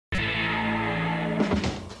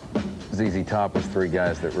ZZ Top was three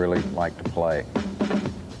guys that really liked to play.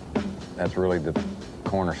 That's really the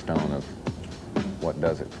cornerstone of what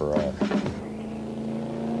does it for us.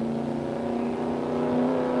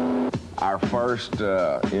 Our first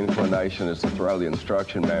inclination is to throw the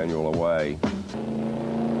instruction manual away.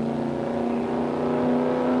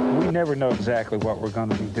 We never know exactly what we're going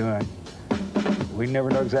to be doing. We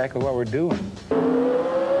never know exactly what we're doing.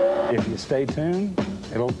 If you stay tuned,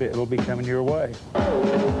 it'll be coming your way.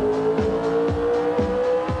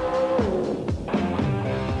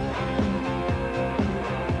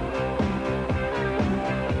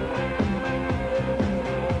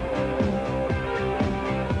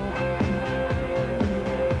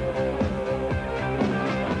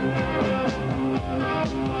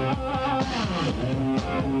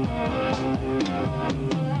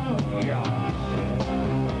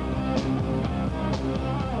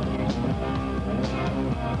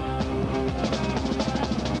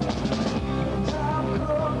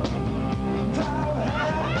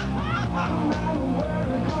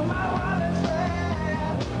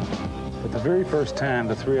 The very first time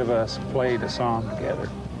the three of us played a song together,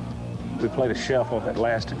 we played a shuffle that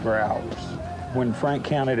lasted for hours. When Frank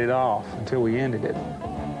counted it off until we ended it,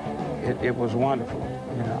 it was wonderful,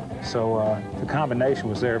 you know. So the combination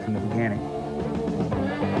was there from the beginning.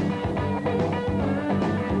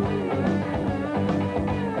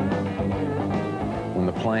 When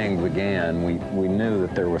the playing began, we knew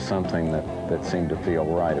that there was something that seemed to feel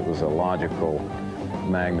right. It was a logical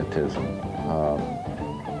magnetism.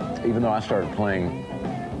 Even though I started playing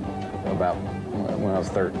about when I was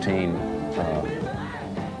 13,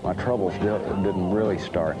 my troubles didn't really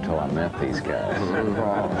start until I met these guys.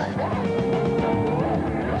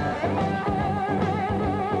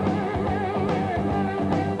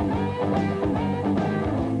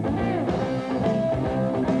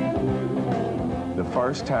 The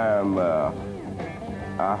first time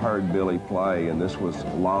I heard Billy play, and this was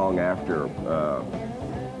long after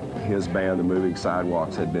his band, the Moving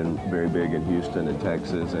Sidewalks, had been very big in Houston and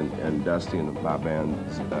Texas, and Dusty and my band,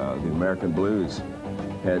 the American Blues,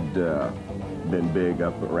 had been big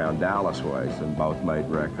up around Dallas ways, and both made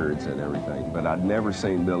records and everything. But I'd never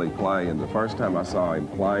seen Billy play, and the first time I saw him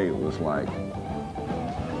play, it was like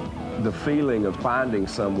the feeling of finding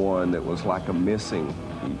someone that was like a missing.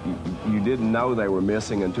 You didn't know they were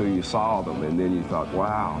missing until you saw them, and then you thought,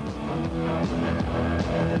 wow.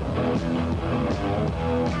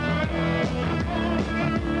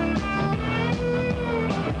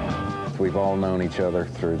 We've all known each other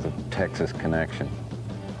through the Texas connection,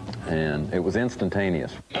 and it was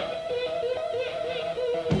instantaneous.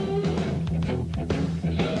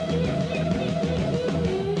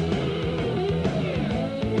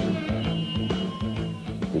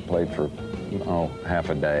 We played for, half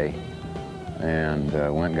a day, and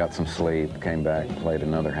went and got some sleep, came back, played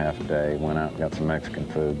another half a day, went out and got some Mexican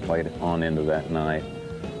food, played it on into that night,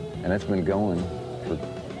 and it's been going for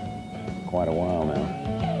quite a while now.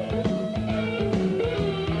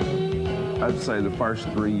 I'd say the first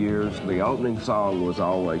 3 years, the opening song was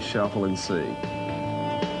always Shuffle and See.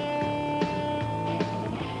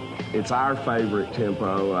 It's our favorite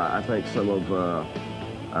tempo. I think some of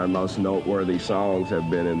our most noteworthy songs have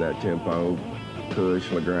been in that tempo. Cush,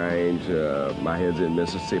 LaGrange, My Head's in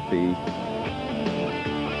Mississippi.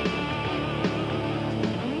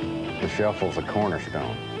 The shuffle's a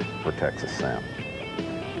cornerstone for Texas sound.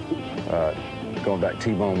 Going back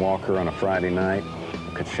T-Bone Walker on a Friday night,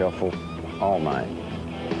 could shuffle all night.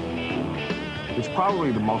 It's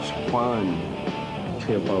probably the most fun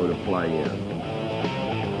tempo to play in.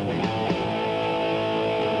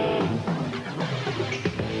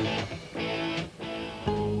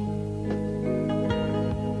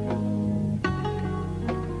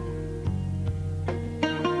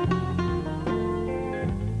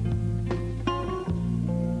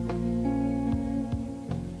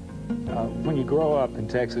 When you grow up in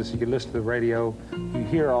Texas, you listen to the radio, you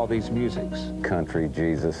hear all these musics. Country,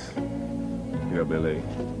 Jesus. Hillbilly,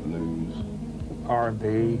 blues.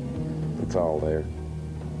 R&B. It's all there.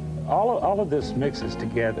 All of this mixes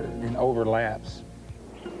together and overlaps.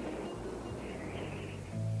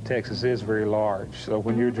 Texas is very large, so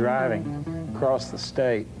when you're driving across the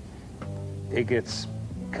state, it gets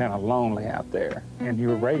kind of lonely out there. And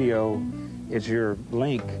your radio is your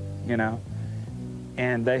link, you know.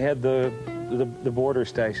 And they had the border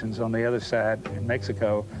stations on the other side in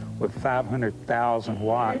Mexico with 500,000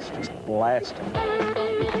 watts just blasting.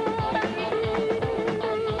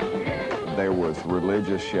 There was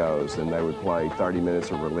religious shows, and they would play 30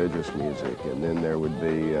 minutes of religious music, and then there would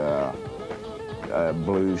be a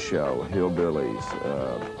blues show, hillbillies.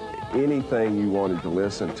 anything you wanted to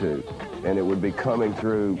listen to, and it would be coming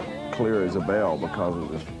through clear as a bell because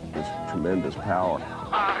of this tremendous power.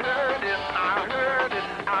 I heard it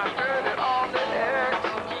on the X.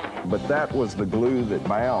 But that was the glue that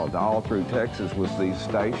bound all through Texas, was these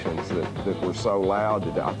stations that were so loud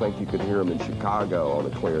that I think you could hear them in Chicago on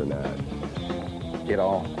a clear night. It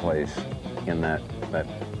all plays in that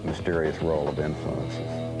mysterious role of influences.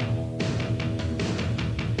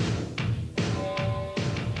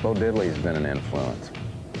 Bo Diddley's been an influence.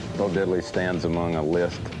 Bo Diddley stands among a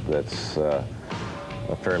list that's a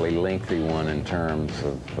fairly lengthy one in terms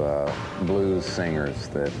of blues singers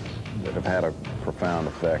that have had a profound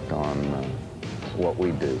effect on what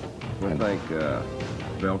we do. I think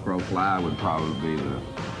Velcro Fly would probably be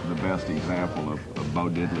the best example of Bo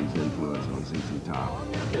Diddley's influence on ZZ Top.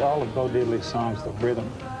 All of Bo Diddley's songs, the rhythm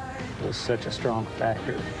was such a strong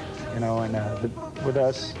factor, you know, and with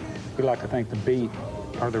us, we like to think the beat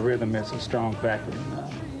or the rhythm is a strong factor in a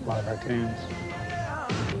lot of our tunes.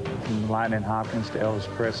 From Lightning Hopkins to Elvis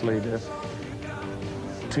Presley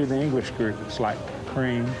to the English groups like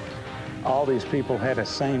Cream, all these people had a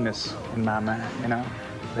sameness in my mind, you know.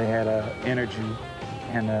 They had energy,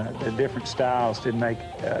 and the different styles didn't make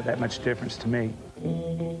that much difference to me.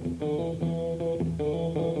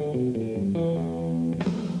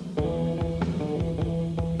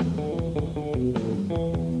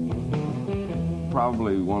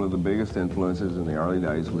 Probably one of the biggest influences in the early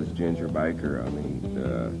days was Ginger Baker. I mean,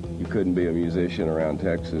 you couldn't be a musician around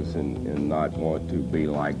Texas and not want to be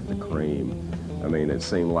like the Cream. I mean, it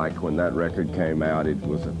seemed like when that record came out, it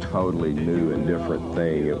was a totally new and different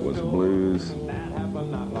thing. It was blues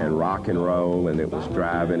and rock and roll, and it was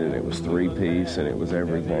driving, and it was three-piece, and it was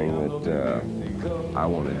everything that I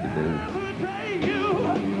wanted to do.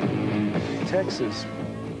 Texas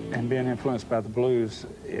and being influenced by the blues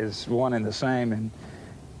is one and the same, and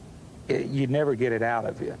you'd never get it out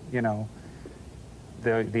of you, you know.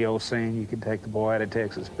 The old saying, you can take the boy out of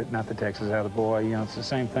Texas, but not the Texas out of the boy. You know, it's the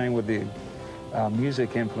same thing with the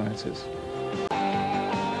music influences.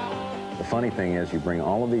 The funny thing is, you bring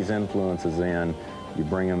all of these influences in, you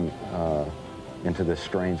bring them into this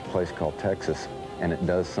strange place called Texas, and it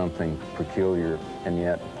does something peculiar, and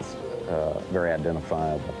yet it's very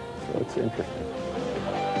identifiable. So it's interesting.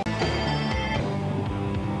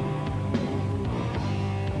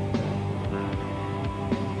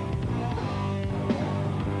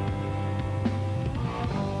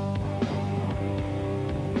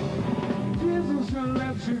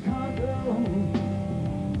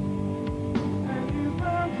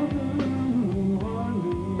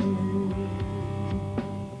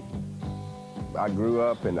 I grew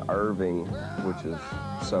up in Irving, which is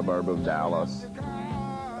a suburb of Dallas.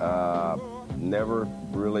 Never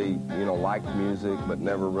really, liked music, but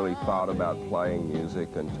never really thought about playing music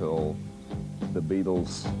until the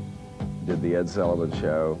Beatles did the Ed Sullivan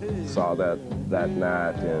Show. Saw that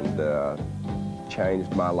night and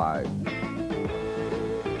changed my life.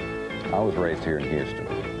 I was raised here in Houston,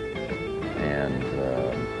 and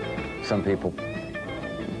some people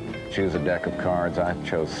choose a deck of cards. I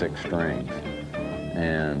chose 6 strings,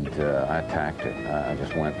 and I attacked it. I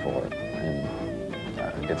just went for it, and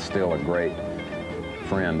it's still a great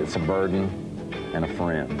friend. It's a burden and a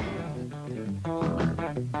friend.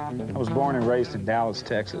 I was born and raised in Dallas,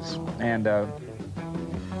 Texas, and I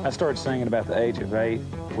started singing about the age of 8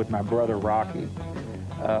 with my brother Rocky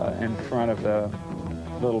in front of the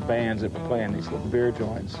little bands that were playing these little beer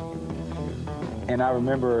joints. And I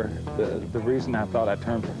remember the reason I thought I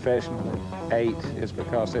turned professional at 8 is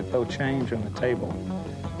because they'd throw change on the table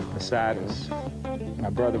beside us.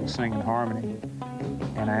 My brother was singing harmony,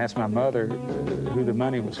 and I asked my mother who the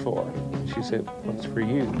money was for. She said, well, it's for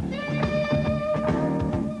you.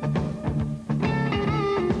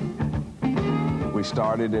 We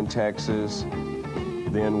started in Texas,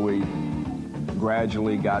 then we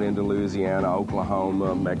gradually got into Louisiana,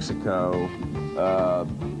 Oklahoma, Mexico.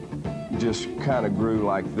 Just kind of grew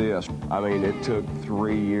like this. I mean, it took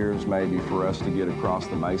 3 years maybe for us to get across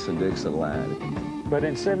the Mason-Dixon line. But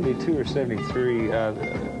in 72 or 73,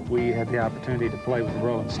 we had the opportunity to play with the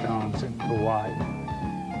Rolling Stones in Hawaii.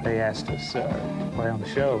 They asked us to play on the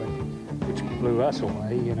show, which blew us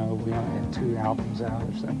away. You know, we only had 2 albums out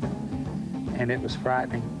or something. And it was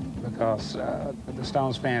frightening because the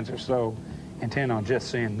Stones fans are so intent on just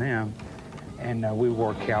seeing them. And we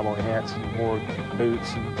wore cowboy hats and wore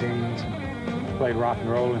boots and jeans and played rock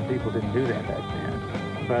and roll, and people didn't do that back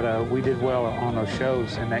then. But we did well on those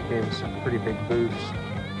shows, and that gave us a pretty big boost.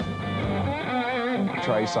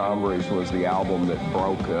 Trace Hombres was the album that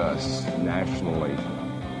broke us nationally.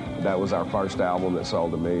 That was our first album that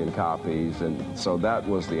sold 1 million copies, and so that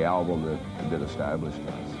was the album that established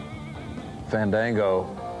us. Fandango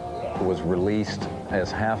was released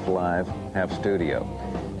as half live, half studio.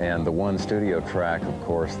 And the one studio track, of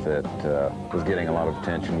course, that was getting a lot of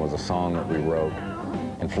attention was a song that we wrote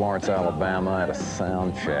in Florence, Alabama at a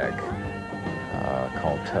sound check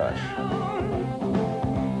called Touch.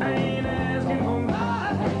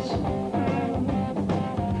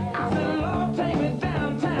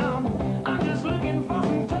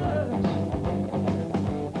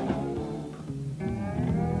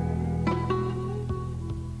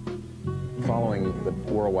 Following the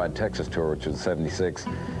worldwide Texas tour, which was '76,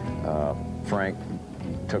 Frank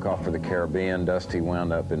took off for the Caribbean. Dusty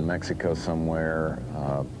wound up in Mexico somewhere.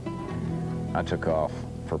 I took off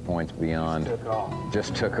for Points Beyond.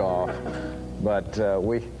 Just took off. But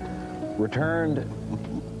we returned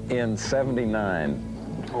in '79.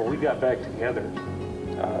 Well, we got back together.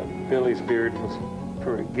 Billy's beard was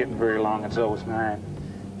getting very long, and so was mine.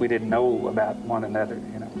 We didn't know about one another,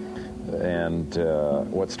 you know. And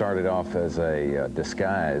what started off as a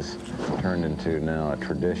disguise turned into now a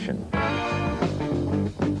tradition.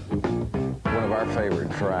 One of our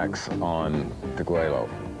favorite tracks on Tequila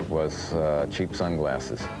was Cheap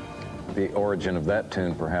Sunglasses. The origin of that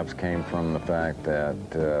tune perhaps came from the fact that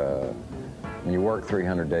when you work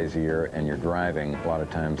 300 days a year and you're driving, a lot of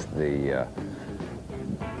times the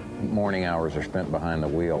morning hours are spent behind the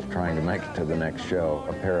wheel trying to make it to the next show.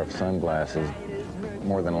 A pair of sunglasses,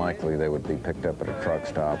 more than likely they would be picked up at a truck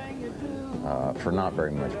stop for not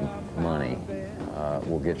very much money.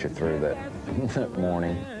 Will get you through that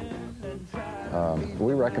morning.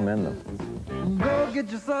 We recommend them. Go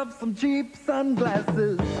get yourself some cheap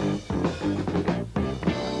sunglasses.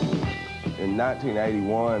 In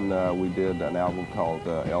 1981, we did an album called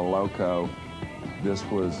El Loco. This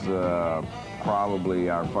was probably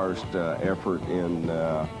our first effort in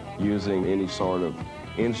using any sort of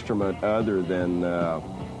instrument other than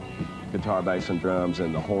guitar, bass, and drums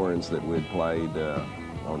and the horns that we'd played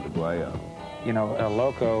on the Guaya. You know, El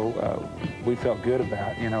Loco, we felt good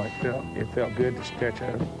about. You know, it felt good to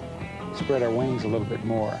spread our wings a little bit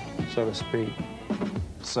more, so to speak.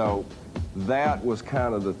 So that was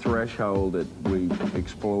kind of the threshold that we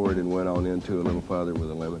explored and went on into a little further with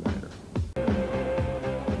Eliminator.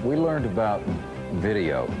 We learned about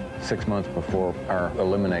video 6 months before our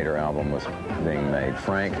Eliminator album was being made.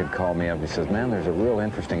 Frank had called me up. He says, man, there's a real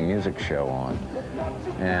interesting music show on.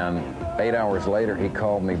 And 8 hours later, he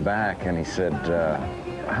called me back and he said,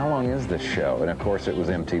 how long is this show? And of course, it was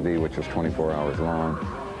MTV, which was 24 hours long.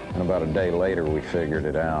 And about a day later, we figured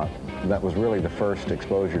it out. That was really the first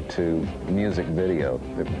exposure to music video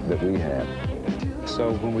that we had.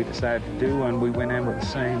 So when we decided to do one, we went in with the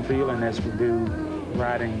same feeling as we do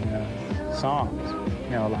writing songs.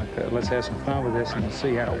 You know, like, let's have some fun with this and we'll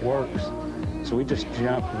see how it works. So we just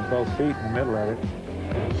jumped with both feet in the middle of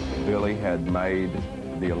it. Billy had made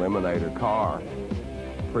the Eliminator car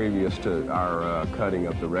previous to our cutting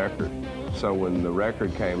of the record. So when the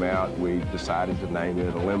record came out, we decided to name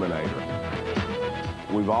it Eliminator.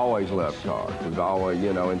 We've always loved cars. We've always,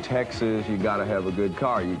 you know, in Texas, you got to have a good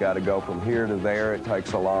car. You got to go from here to there. It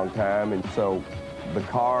takes a long time. And so the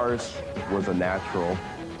cars was a natural.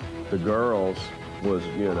 The girls was,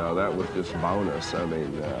 you know, that was just bonus. I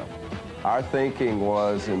mean, our thinking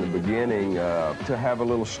was in the beginning to have a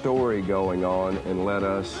little story going on and let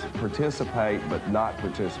us participate but not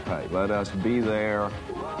participate. Let us be there,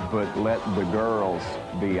 but let the girls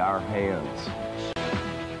be our hands.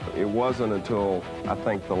 It wasn't until, I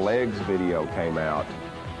think, the Legs video came out,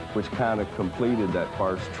 which kind of completed that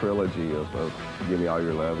first trilogy of Give Me All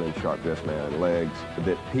Your Love and Sharp Dressed Man and Legs,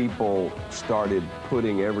 that people started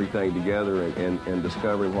putting everything together and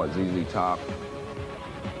discovering what ZZ Top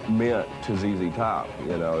meant to ZZ Top.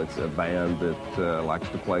 You know, it's a band that likes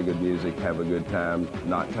to play good music, have a good time,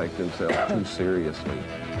 not take themselves too seriously.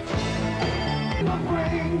 My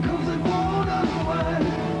brain comes and won't unwind.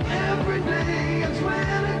 Every day it's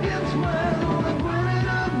when it gets mine. On the planet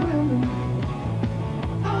of women.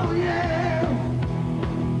 Oh yeah.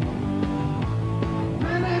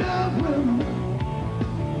 Planet of women.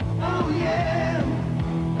 Oh yeah.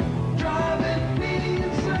 Driving me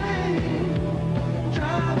insane.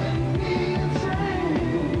 Driving me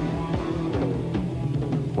insane.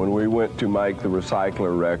 When we went to make the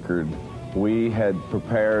Recycler record, we had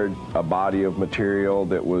prepared a body of material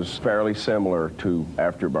that was fairly similar to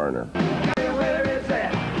Afterburner. Where is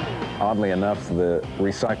that? Oddly enough, the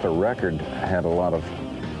Recycler record had a lot of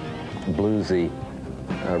bluesy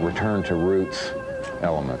return to roots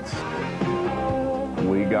elements.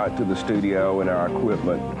 We got to the studio and our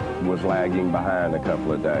equipment was lagging behind a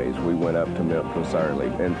couple of days. We went up to Memphis early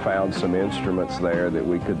and found some instruments there that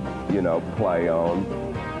we could, you know, play on.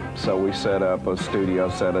 So we set up a studio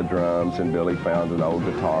set of drums, and Billy found an old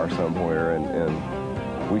guitar somewhere,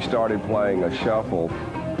 and we started playing a shuffle,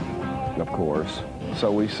 of course.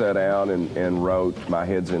 So we sat down and wrote My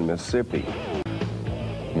Head's in Mississippi.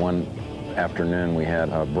 One afternoon we had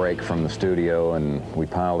a break from the studio, and we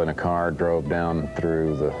piled in a car, drove down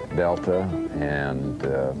through the Delta, and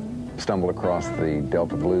stumbled across the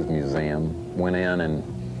Delta Blues Museum. Went in and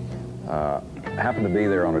happened to be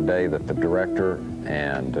there on a day that the director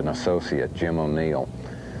and an associate, Jim O'Neill,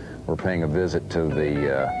 were paying a visit to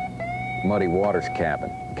the Muddy Waters cabin.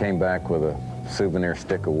 Came back with a souvenir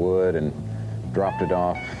stick of wood and dropped it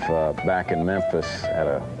off back in Memphis at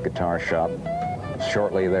a guitar shop.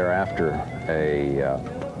 Shortly thereafter, a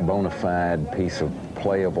bona fide piece of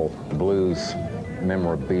playable blues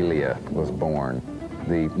memorabilia was born,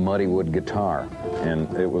 the Muddy Wood guitar. And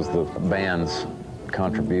it was the band's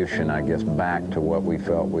contribution, I guess, back to what we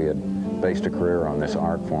felt we had based a career on, this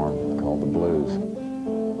art form called the blues.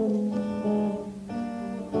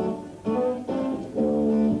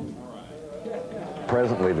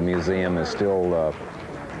 Presently, the museum is still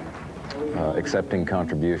accepting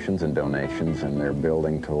contributions and donations, and they're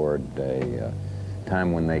building toward a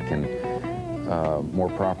time when they can more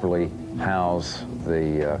properly house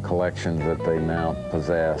the collections that they now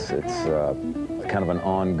possess. It's kind of an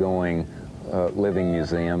ongoing living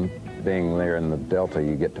museum. Being there in the Delta,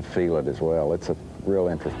 you get to feel it as well. It's a real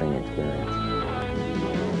interesting experience.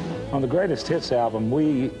 On the Greatest Hits album,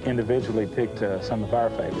 we individually picked some of our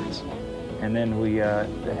favorites, and then we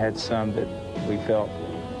had some that we felt,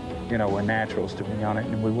 you know, were naturals to be on it,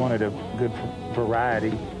 and we wanted a good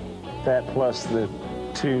variety. That plus the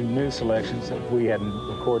two new selections that we hadn't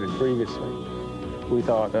recorded previously, we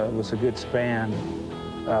thought was a good span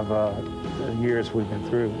of the years we've been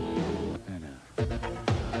through.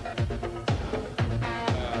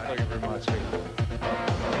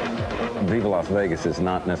 Viva Las Vegas is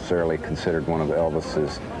not necessarily considered one of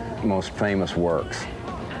Elvis's most famous works,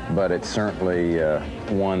 but it's certainly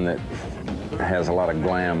one that has a lot of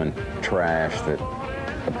glam and trash that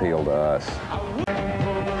appeal to us.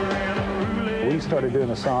 We started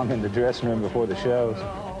doing a song in the dressing room before the shows,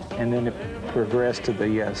 and then it progressed to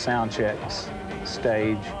the sound checks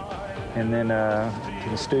stage, and then to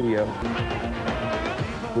the studio.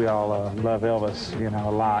 We all love Elvis, you know,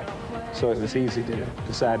 a lot, so it was easy to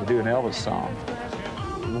decide to do an Elvis song.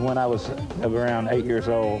 When I was around 8 years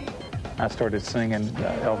old, I started singing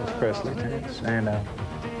Elvis Presley tunes, and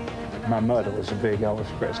my mother was a big Elvis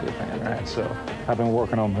Presley fan, right? So I've been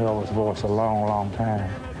working on Elvis' voice a long, long time.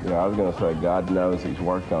 Yeah, I was going to say, God knows he's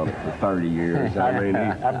worked on it for 30 years. I mean,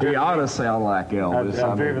 he ought to sound like Elvis.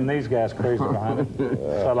 I've driven these guys crazy behind it,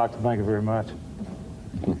 so I'd like to thank you very much.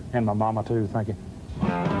 And my mama, too. Thank you.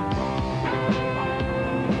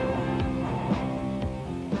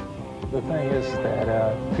 The thing is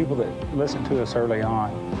that people that listen to us early on,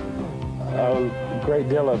 a great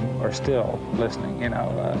deal of them are still listening, you know.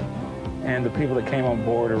 And the people that came on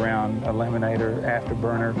board around Eliminator,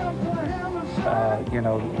 Afterburner, you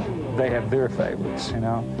know, they have their favorites, you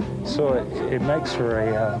know. So it makes for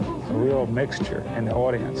a real mixture in the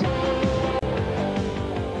audience.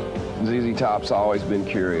 ZZ Top's always been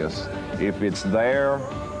curious. If it's there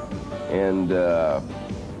and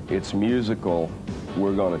it's musical,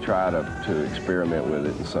 we're going to try to experiment with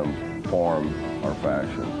it in some form or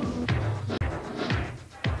fashion.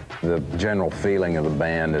 The general feeling of the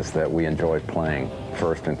band is that we enjoy playing,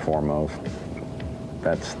 first and foremost.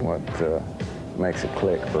 That's what makes it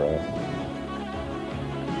click for us.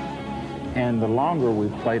 And the longer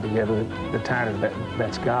we've played together, the tighter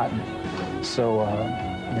that's gotten. So,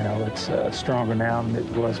 you know, it's stronger now than it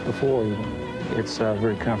was before even. It's a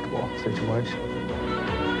very comfortable situation.